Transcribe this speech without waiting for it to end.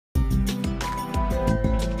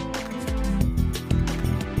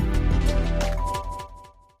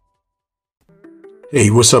Hey,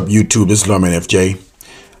 what's up YouTube? This is Lawman FJ.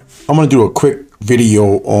 I'm going to do a quick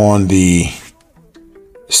video on the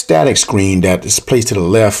static screen that is placed to the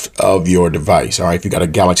left of your device. All right, if you got a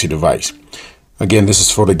Galaxy device. Again, this is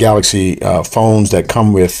for the Galaxy phones that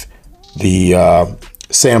come with the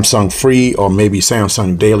Samsung Free or maybe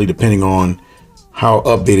Samsung Daily, depending on how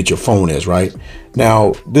updated your phone is, right?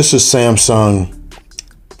 Now, this is Samsung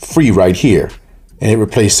Free right here, and it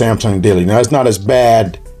replaced Samsung Daily. Now, it's not as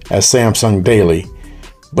bad as Samsung Daily,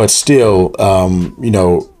 but still,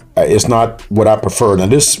 it's not what I prefer. Now,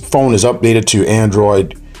 this phone is updated to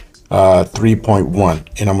Android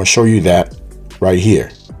 3.1, and I'm going to show you that right here.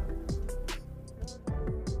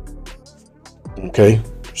 Okay,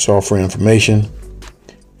 software information.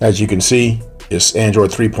 As you can see, it's Android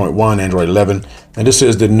 3.1, Android 11, and this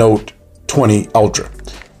is the Note 20 Ultra.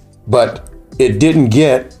 But it didn't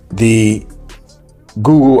get the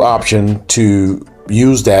Google option to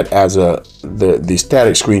use that as the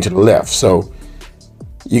static screen to the left, so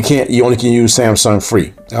you only can use Samsung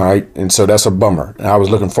Free. All right, and so that's a bummer. And I was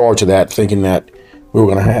looking forward to that, thinking that we were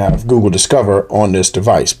going to have Google Discover on this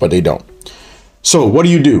device, but they don't. So what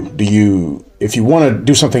do? If you want to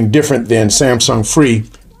do something different than Samsung Free,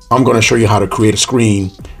 I'm going to show you how to create a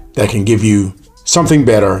screen that can give you something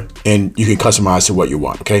better, and you can customize to what you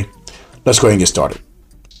want. Okay, let's go ahead and get started.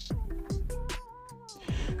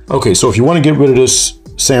 Okay, so if you want to get rid of this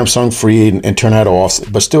Samsung Free and turn that off,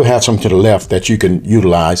 but still have something to the left that you can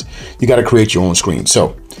utilize, you got to create your own screen.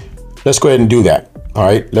 So let's go ahead and do that. All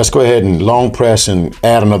right, let's go ahead and long press and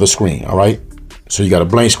add another screen. All right, so you got a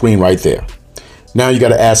blank screen right there. Now you got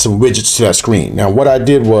to add some widgets to that screen. Now what I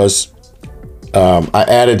did was I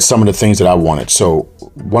added some of the things that I wanted. So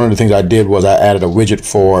one of the things I did was I added a widget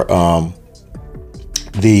for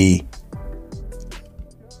the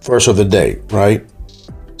first of the day, right?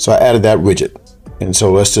 So I added that widget, and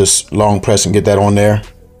so let's just long press and get that on there.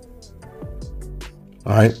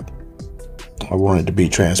 All right, I want it to be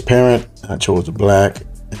transparent. I chose the black,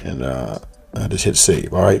 and I just hit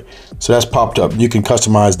save. All right, so that's popped up. You can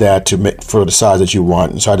customize that to make for the size that you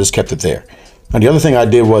want, and so I just kept it there. Now the other thing I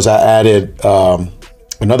did was I added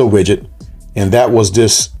another widget, and that was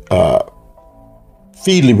this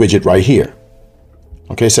Feedly widget right here.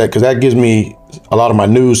 Okay, so because that gives me a lot of my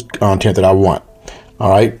news content that I want. All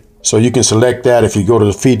right, so you can select that. If you go to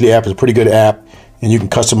the Feedly app, it's a pretty good app, and you can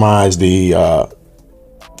customize the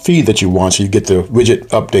feed that you want, so you get the widget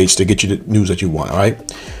updates to get you the news that you want. All right,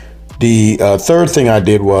 the third thing I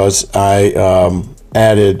did was I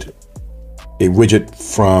added a widget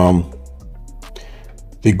from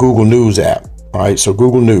the Google News app. All right, so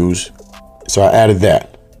Google News, so I added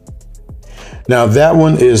that. Now that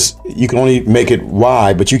one is, you can only make it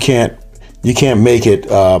wide, but you can't make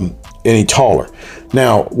it any taller.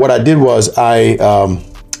 Now what I did was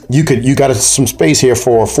you got some space here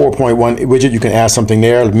for a 4.1 widget. You can add something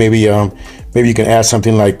there. Maybe you can add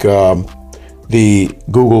something like the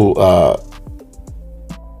Google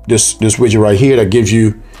this widget right here that gives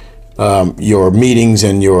you your meetings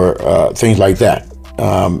and your things like that.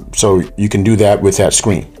 So you can do that with that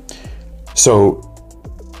screen. So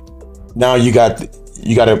now you got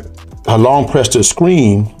a long press to the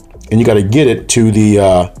screen, and you got to get it to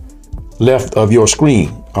the left of your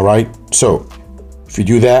screen. All right, so if you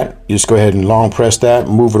do that, you just go ahead and long press that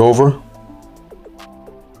and move it over,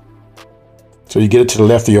 so you get it to the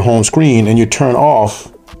left of your home screen, and you turn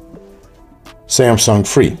off Samsung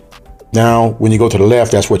Free. Now when you go to the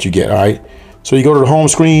left, that's what you get. All right, so you go to the home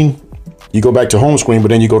screen, you go back to home screen, but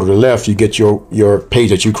then you go to the left, you get your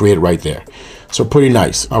page that you created right there. So pretty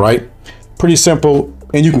nice. All right, pretty simple,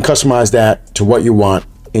 and you can customize that to what you want,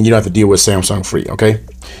 and you don't have to deal with Samsung Free. Okay,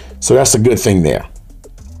 so that's a good thing there.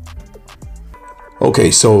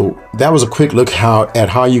 Okay, so that was a quick look at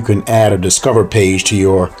how you can add a Discover page to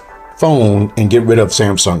your phone and get rid of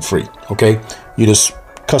Samsung Free. Okay, you just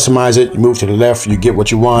customize it, you move to the left, you get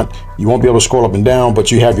what you want. You won't be able to scroll up and down,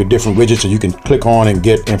 but you have your different widgets, so you can click on and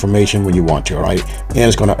get information when you want to. All right, and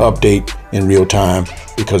it's going to update in real time,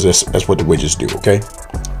 because that's what the widgets do. Okay,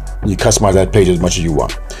 you customize that page as much as you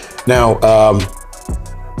want. Now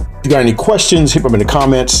if you got any questions, hit them in the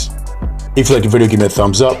comments. If you like the video, give me a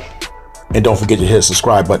thumbs up, and don't forget to hit the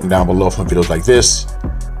subscribe button down below for videos like this.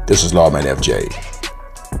 This is Lawman FJ.